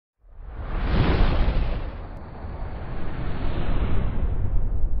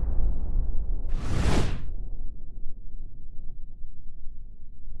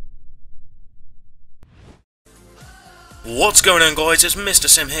What's going on, guys? It's Mr.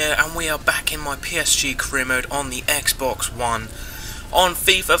 Sim here, and we are back in my PSG career mode on the Xbox One on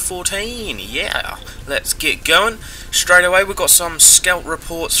FIFA 14. Yeah, let's get going. Straight away, we've got some scout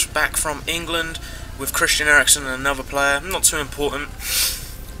reports back from England with Christian Eriksen and another player. Not too important,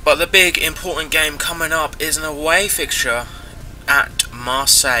 but the big important game coming up is an away fixture at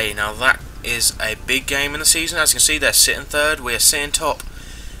Marseille. Now that is a big game in the season. As you can see, they're sitting third, we are sitting top.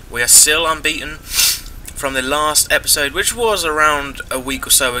 We are still unbeaten from the last episode, which was around a week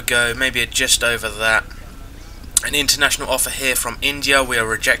or so ago, maybe just over that. An international offer here from India, we are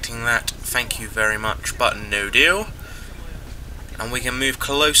rejecting that, thank you very much, but no deal. And we can move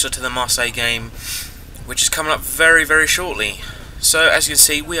closer to the Marseille game, which is coming up very, very shortly. So as you can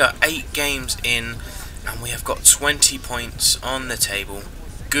see, we are 8 games in, and we have got 20 points on the table.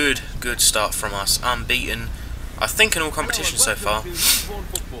 Good start from us, unbeaten, I think, in all competitions so far.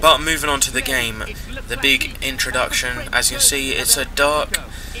 But moving on to the game, the big introduction. As you can see, it's a dark,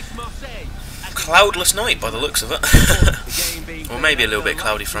 cloudless night by the looks of it. Or maybe a little bit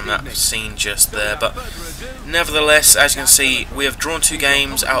cloudy from that scene just there. But nevertheless, as you can see, we have drawn 2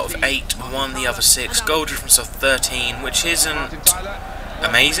 games out of 8, won the other 6. Goal difference of 13, which isn't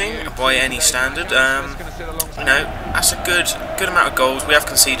amazing by any standard. You know, that's a good amount of goals. We have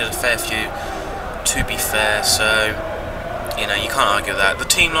conceded a fair few, to be fair, so you know, you can't argue that. The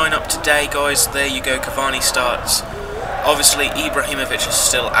team lineup today, guys, there you go. Cavani starts. Obviously Ibrahimovic is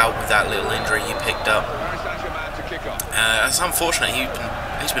still out with that little injury he picked up. It's unfortunate.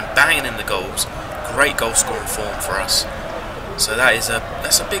 He's been banging in the goals. Great goal scoring form for us, so that's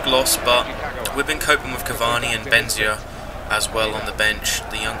a big loss, but we've been coping with Cavani and Benzia as well on the bench,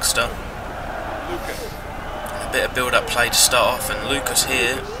 the youngster. And a bit of build-up play to start off, and Lucas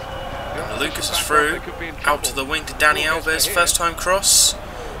here. Lucas is through, out to the wing to Dani Alves, first time cross,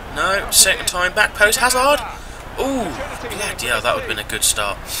 no, second time back post, Hazard, ooh, bloody hell, that would have been a good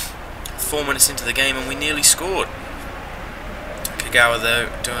start. 4 minutes into the game and we nearly scored. Kagawa though,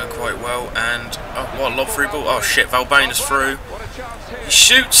 doing quite well, and, oh, what a lob through ball, oh shit, Valbuena's through, he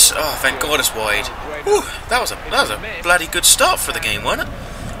shoots, oh thank God it's wide. Whew, that was a bloody good start for the game, wasn't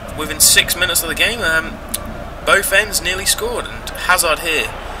it? Within 6 minutes of the game, both ends nearly scored, and Hazard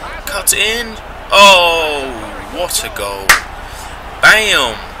here cuts it in. Oh, what a goal.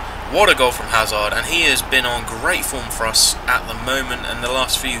 Bam! What a goal from Hazard, and he has been on great form for us at the moment in the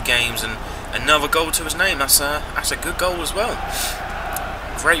last few games, and another goal to his name. That's a good goal as well.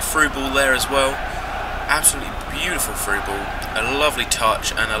 Great through ball there as well. Absolutely beautiful through ball. A lovely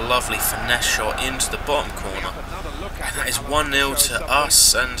touch and a lovely finesse shot into the bottom corner. And that is 1-0 to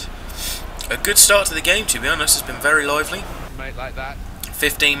us, and a good start to the game, to be honest. It's been very lively.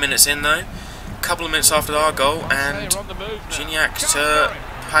 15 minutes in though, a couple of minutes after our goal, and Gignac to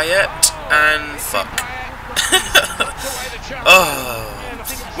Payet, and fuck. Oh,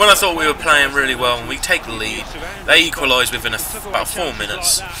 when I thought we were playing really well and we take the lead, they equalise within about 4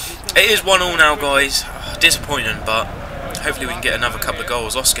 minutes. It is 1-1 now, guys. Disappointing, but hopefully we can get another couple of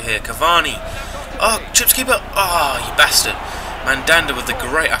goals. Oscar here, Cavani, oh, chips keeper, oh, you bastard. Mandanda with the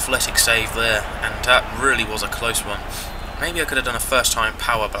great athletic save there, and that really was a close one. Maybe I could have done a first time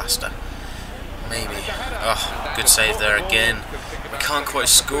power blaster. Maybe. Oh, good save there again. We can't quite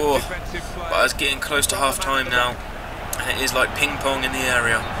score, but it's getting close to half time now, and it is like ping pong in the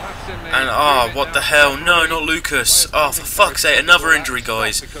area. And oh, what the hell? No, not Lucas. Oh, for fuck's sake, another injury,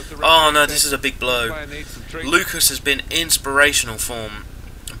 guys. Oh no, this is a big blow. Lucas has been inspirational form.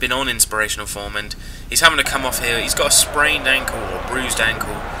 Been on inspirational form, and he's having to come off here. He's got a sprained ankle or bruised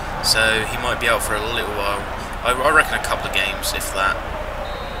ankle, so he might be out for a little while. I reckon a couple of games, if that.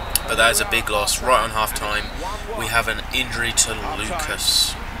 But that is a big loss. Right on half-time, we have an injury to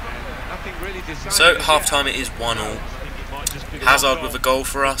Lucas. So, half-time it is 1-1. Hazard with a goal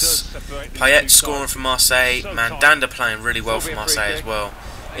for us. Payet scoring for Marseille. Mandanda playing really well for Marseille as well.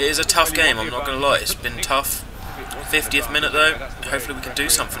 It is a tough game, I'm not going to lie. It's been tough. 50th minute though. Hopefully we can do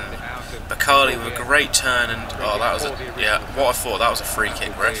something. Bakali with a great turn, and oh, that was what I thought. That was a free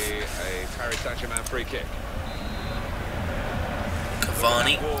kick, ref. Saint-Germain free kick.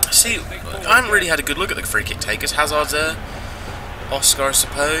 Cavani. See, I haven't really had a good look at the free kick takers. Hazard's there. Oscar, I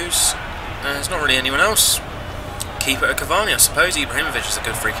suppose. There's not really anyone else. Keeper at Cavani, I suppose. Ibrahimovic is a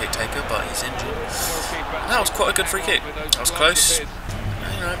good free kick taker, but he's injured. That was quite a good free kick. That was close. You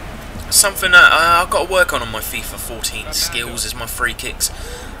know, something that I've got to work on my FIFA 14 skills is my free kicks.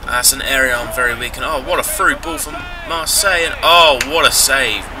 That's an area I'm very weak in. Oh, what a through ball from Marseille, and oh, what a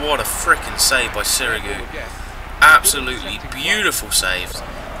save. What a frickin' save by Sirigu. Absolutely beautiful save.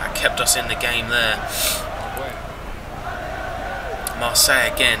 That kept us in the game there.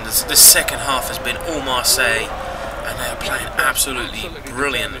 Marseille again. This second half has been all Marseille. and they are playing absolutely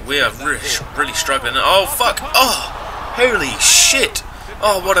brilliant. We are really struggling. Oh fuck! Oh, holy shit!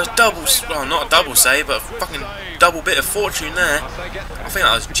 Oh, what a double, well, not a double save, but a fucking double bit of fortune there. I think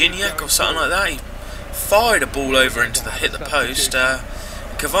that was Gignac or something like that. He fired a ball over into hit the post.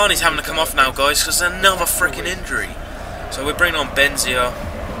 Cavani's having to come off now, guys, because there's another freaking injury. So we're bringing on Benzia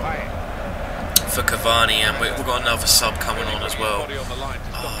for Cavani, and we've got another sub coming on as well.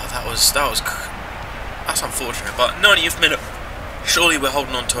 Oh, that's unfortunate. But 90th minute, surely we're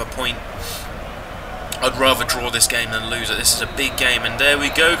holding on to a point. I'd rather draw this game than lose it. This is a big game, and there we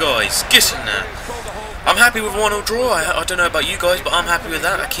go, guys. Get in there. I'm happy with a 1-0 draw. I don't know about you guys, but I'm happy with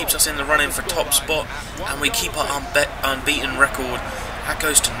that. That keeps us in the running for top spot, and we keep our unbeaten record. That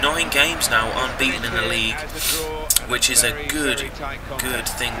goes to 9 games now, unbeaten in the league, which is a good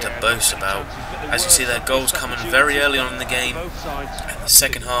thing to boast about. As you see, their goals coming very early on in the game. In the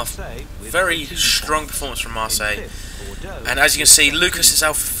second half, very strong performance from Marseille. And as you can see, Lucas is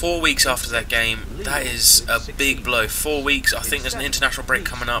out for 4 weeks after that game. That is a big blow. 4 weeks. I think there's an international break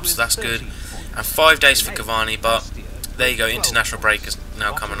coming up, so that's good. And 5 days for Cavani, but there you go. International break is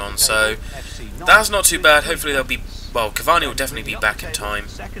now coming on, so that's not too bad. Hopefully they'll be. Well, Cavani will definitely be back in time,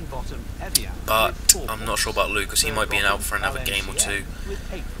 but I'm not sure about Lucas. He might be out for another game or two.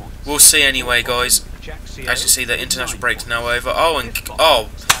 We'll see anyway, guys. As you see, the international break's now over. Oh,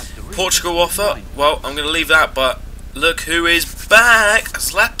 Portugal offer. Well, I'm going to leave that, but look who is back!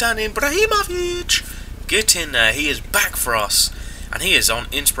 Zlatan Ibrahimovic! Get in there, he is back for us. And he is on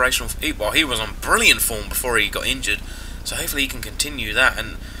inspirational... Well, he was on brilliant form before he got injured. So hopefully he can continue that.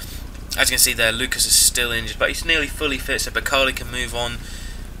 And as you can see there, Lucas is still injured, but he's nearly fully fit, so Bakali can move on.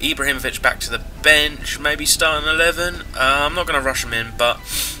 Ibrahimovic back to the bench, maybe start an 11. I'm not going to rush him in, but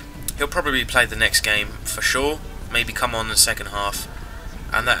he'll probably play the next game for sure. Maybe come on in the second half.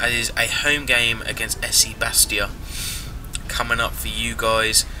 And that is a home game against SC Bastia coming up for you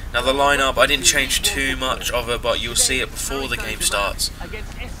guys. Now the lineup, I didn't change too much of it, but you'll see it before the game starts.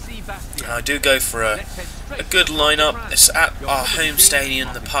 And I do go for a good lineup. It's at our home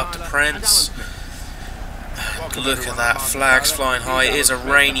stadium, the Parc des Princes. And look at that, flags flying high. It is a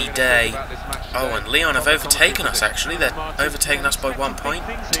rainy day. Oh, and Lyon have overtaken us actually. They're overtaking us by 1 point.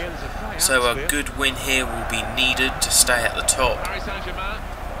 So a good win here will be needed to stay at the top.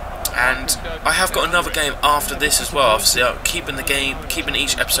 And I have got another game after this as well. Obviously, I'm keeping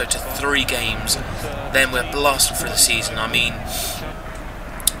each episode to 3 games. Then we're blasting through the season. I mean,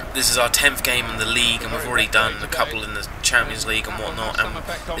 this is our 10th game in the league, and we've already done a couple in the Champions League and whatnot. And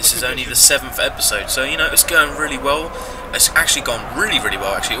this is only the 7th episode, so you know it's going really well. It's actually gone really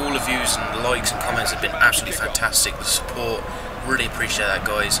well. Actually, all the views and likes and comments have been absolutely fantastic. The support, really appreciate that,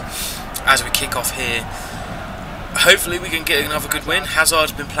 guys. As we kick off here. Hopefully we can get another good win.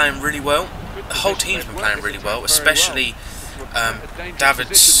 Hazard's been playing really well. The whole team's been playing really well, especially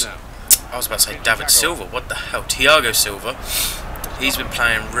David Silva. What the hell? Thiago Silva. He's been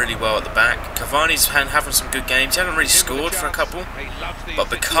playing really well at the back. Cavani's having some good games. He hasn't really scored for a couple, but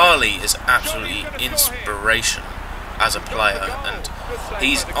Bakali is absolutely inspirational as a player, and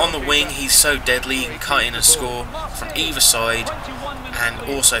he's on the wing. He's so deadly. He can cut in and score from either side, and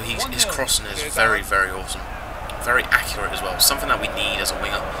also his crossing is very awesome. Very accurate as well, something that we need as a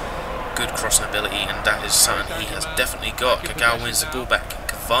winger. Good crossing ability, and that is something he has definitely got. Kagawa wins the ball back.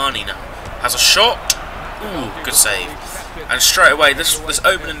 Cavani now has a shot. Ooh, good save. And straight away, this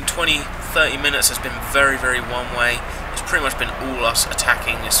opening 20-30 minutes has been very one way. It's pretty much been all us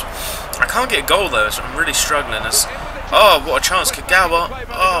attacking. I can't get a goal though, so I'm really struggling. Oh, what a chance, Kagawa.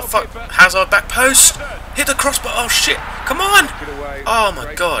 Oh, fuck. Hazard back post. Hit the crossbar. Oh, shit. Come on. Oh,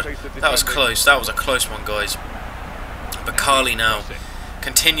 my God. That was close. That was a close one, guys. Bakali now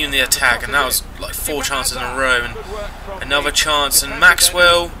continuing the attack, and that was like 4 chances in a row, and another chance, and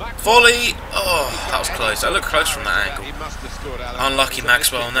Maxwell volley. Oh, that was close. That looked close from that angle. Unlucky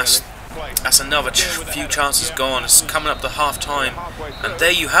Maxwell, and that's another few chances gone. It's coming up to half time, and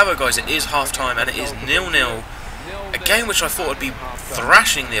there you have it, guys. It is half time, and it is 0-0. A game which I thought would be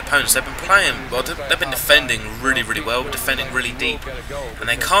thrashing the opponents. They've been playing well. They've been defending really well, defending really deep, and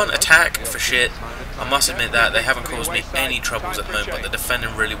they can't attack for shit. I must admit that they haven't caused me any troubles at the moment, but they're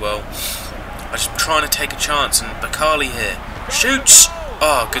defending really well. I'm just trying to take a chance, and Bakali here shoots.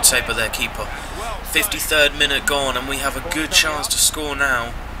 Oh, good save by their keeper. 53rd minute gone, and we have a good chance to score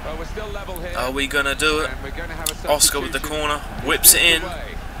now. Are we gonna do it? Oscar with the corner, whips it in.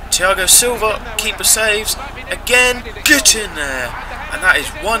 Thiago Silva, keeper saves, again, get in there, and that is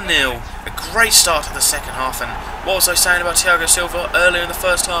 1-0, a great start to the second half. And what was I saying about Thiago Silva earlier in the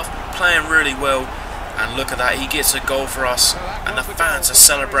first half? Playing really well, and look at that, he gets a goal for us, and the fans are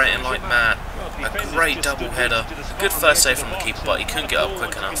celebrating like mad. A great double header. A good first save from the keeper, but he couldn't get up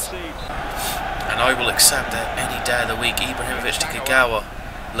quick enough. And I will accept that any day of the week. Ibrahimovic to Kagawa.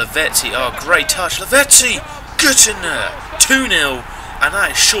 Lavezzi, oh, great touch. Lavezzi! Get in there! 2-0. And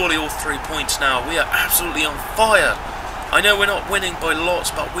that is surely all 3 points now. We are absolutely on fire. I know we're not winning by lots,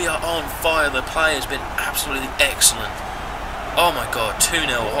 but we are on fire. The play has been absolutely excellent. Oh my god,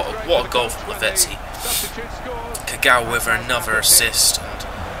 2-0. What a goal from Lavezzi. Kagawa with another assist. And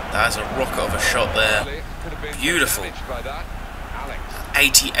that is a rocket of a shot there. Beautiful.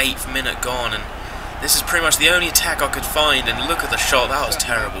 88th minute gone, and this is pretty much the only attack I could find, and look at the shot, that was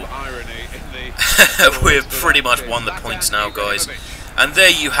terrible. We've pretty much won the points now, guys. And there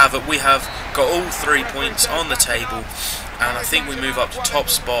you have it, we have got all 3 points on the table, and I think we move up to top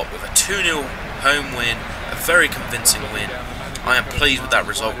spot with a 2-0 home win, a very convincing win. I am pleased with that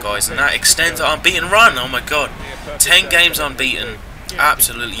result, guys, and that extends our unbeaten run. Oh my god, 10 games unbeaten,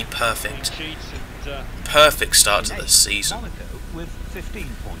 absolutely perfect. Perfect start to this season.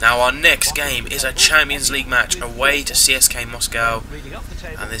 Now our next game is a Champions League match away to CSK Moscow,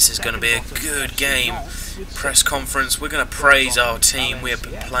 and this is going to be a good game. Press conference, we're going to praise our team. We have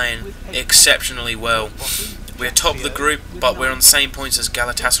been playing exceptionally well. We're top of the group, but we're on the same points as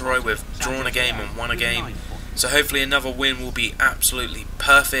Galatasaray. We've drawn a game and won a game, so hopefully another win will be absolutely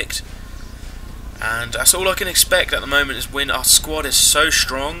perfect. And that's all I can expect at the moment is win. Our squad is so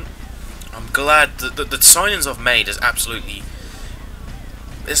strong. I'm glad that the signings I've made is absolutely...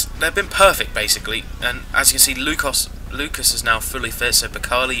 they've been perfect, basically. And as you can see, Lucas is now fully fit, so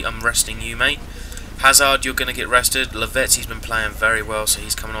Bakali, I'm resting you, mate. Hazard, you're going to get rested. Lavezzi's been playing very well, so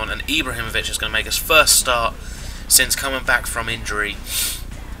he's coming on. And Ibrahimovic is going to make his first start since coming back from injury.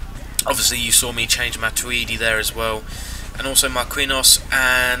 Obviously, you saw me change Matuidi there as well. And also Marquinhos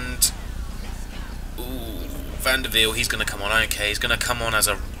and... Van der Veer, he's going to come on. Okay, he's going to come on as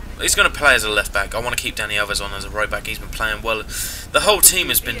a... He's going to play as a left back. I want to keep Danny Alves on as a right back. He's been playing well. The whole team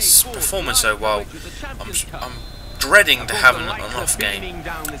has been performing so well. I'm dreading to have an off game.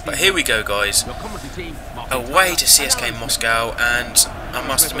 But here we go, guys. Away to CSK Moscow, and I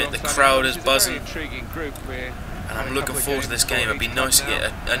must admit the crowd is buzzing. And I'm looking forward to this game. It'd be nice to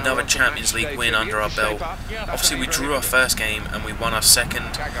get another Champions League win under our belt. Obviously, we drew our first game and we won our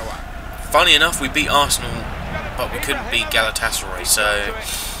second. Funny enough, we beat Arsenal, but we couldn't beat Galatasaray. So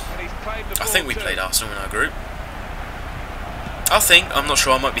I think we played Arsenal in our group. I'm not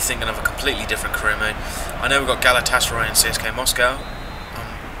sure, I might be thinking of a completely different career mode. I know we've got Galatasaray and CSK Moscow.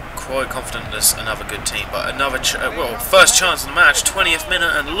 I'm quite confident there's another good team, but another, first chance in the match, 20th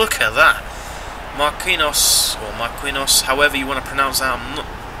minute, and look at that. Marquinhos, however you want to pronounce that,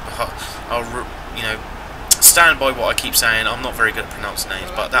 I'll stand by what I keep saying. I'm not very good at pronouncing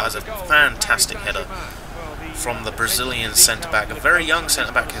names, but that was a fantastic header from the Brazilian centre-back, a very young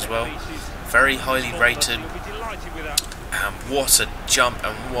centre-back as well, very highly rated. And what a jump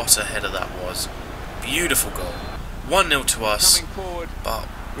and what a header that was. Beautiful goal. 1-0 to us, but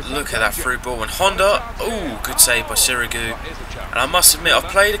look at that through ball. And Honda, ooh, good save by Sirigu. And I must admit, I've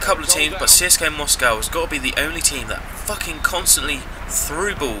played a couple of teams, but CSK Moscow has got to be the only team that fucking constantly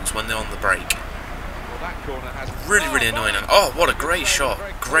threw balls when they're on the break. Really, really annoying. And oh, what a great shot.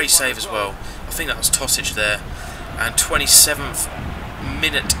 Great save as well. I think that was Tosic there. And 27th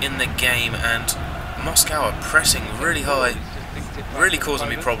minute in the game, and Moscow are pressing really high, really causing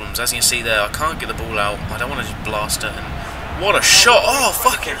me problems. As you can see there, I can't get the ball out. I don't want to just blast it. And what a shot! Oh,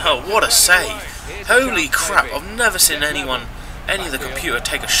 fucking hell, what a save! Holy crap, I've never seen any of the computer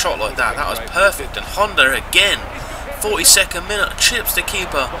take a shot like that. That was perfect. And Honda again, 42nd minute, chips the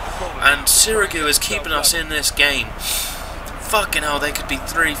keeper. And Sirigu is keeping us in this game. Fucking hell, they could be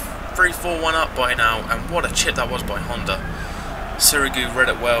 3-4-1 up by now. And what a chip that was by Honda. Sirigu read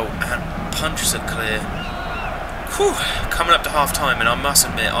it well and punches it clear. Whew, coming up to half time, and I must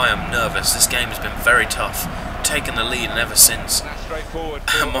admit I am nervous. This game has been very tough, taking the lead, and ever since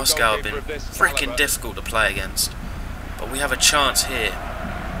Moscow have been freaking difficult to play against. But we have a chance here.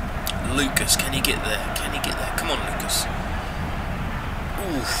 Lucas, can he get there? Can he get there? Come on, Lucas.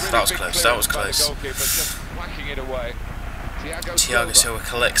 Ooh, that was close, that was close. Thiago Silva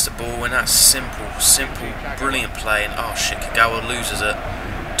collects the ball, and that's simple, brilliant play. And oh shit, Kagawa loses it.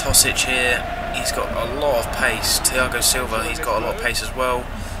 Tosic here, he's got a lot of pace. Thiago Silva, he's got a lot of pace as well.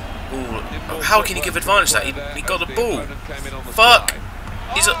 Ooh, how can you give advantage to that? He got the ball. Fuck!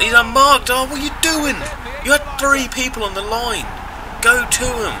 He's unmarked. Oh, what are you doing? You had 3 people on the line. Go to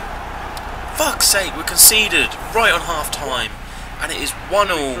him. Fuck's sake, we're conceded right on half time. and it is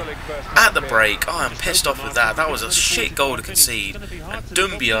 1-1 at the break. Oh, I'm pissed off with that. That was a shit goal to concede. And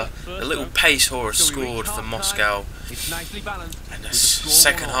Dumbia, the little pace horse, scored for Moscow. And the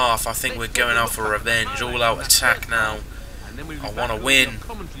second half, I think we're going out for revenge. All out attack now. I want to win.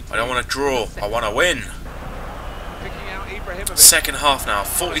 I don't want to draw. I want to win. Second half now,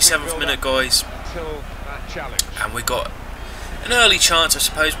 47th minute, guys. And we got an early chance, I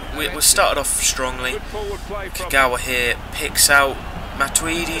suppose. We started off strongly. Kagawa here picks out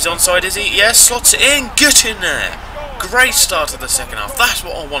Matuidi's onside, is he? Yes, slots it in. Get in there. Great start to the second half. That's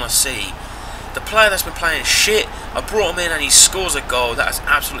what I want to see. The player that's been playing shit, I brought him in and he scores a goal. That is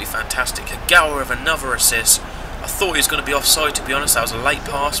absolutely fantastic. Kagawa with another assist. I thought he was going to be offside, to be honest. That was a late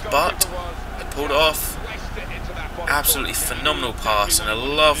pass, but I pulled it off. Absolutely phenomenal pass and a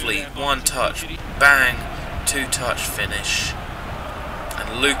lovely one-touch, bang, two-touch finish.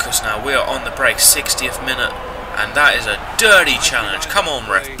 And Lucas now, we are on the break, 60th minute, and that is a dirty challenge. Come on,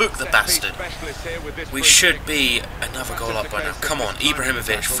 ref, book the bastard. We should be another goal up by now. Come on,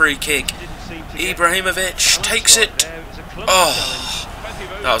 Ibrahimovic, free kick. Ibrahimovic takes it. Oh,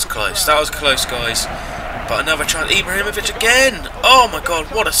 that was close, guys. But another chance, Ibrahimovic again. Oh my god,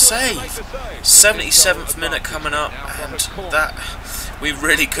 what a save. 77th minute coming up, and that we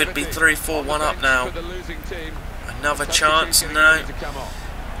really could be 3-4-1 up now. Another chance, no.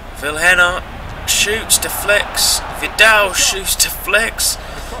 Vilhena shoots, deflects. Vidal shoots, deflects.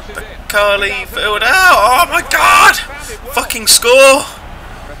 Bakali, Vidal. Oh my god! Fucking score!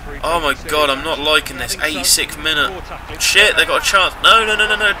 Oh my god, I'm not liking this. 86th minute. Shit, they got a chance. No,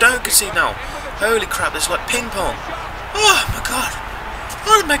 don't concede now. Holy crap, this is like ping pong. Oh my god.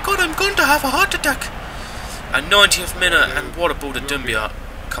 Oh my god, I'm going to have a heart attack. And 90th minute, and what a ball to Dumbia.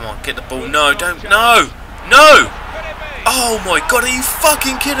 Come on, get the ball. No, don't. No! No! Oh my god, are you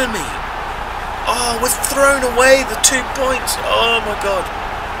fucking kidding me? Oh, we've thrown away the 2 points. Oh my god.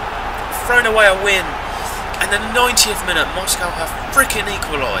 Thrown away a win. And the 90th minute, Moscow have freaking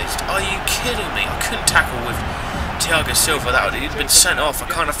equalised. Are you kidding me? I couldn't tackle with Thiago Silva. That would have been sent off. I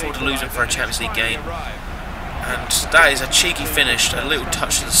can't afford to lose him for a Champions League game. And that is a cheeky finish. A little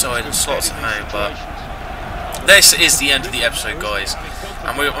touch to the side and slots it home. But this is the end of the episode, guys.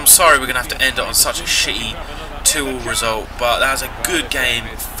 And I'm sorry we're going to have to end it on such a shitty 2-2 result, but that was a good game,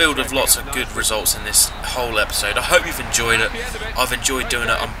 filled with lots of good results in this whole episode. I hope you've enjoyed it. I've enjoyed doing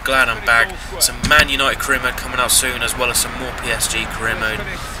it. I'm glad I'm back. Some Man United career mode coming out soon, as well as some more PSG career mode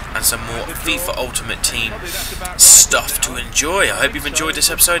and some more FIFA Ultimate Team stuff to enjoy. I hope you've enjoyed this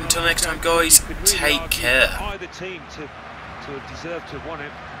episode. Until next time, guys, take care.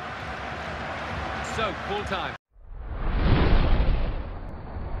 So, full time.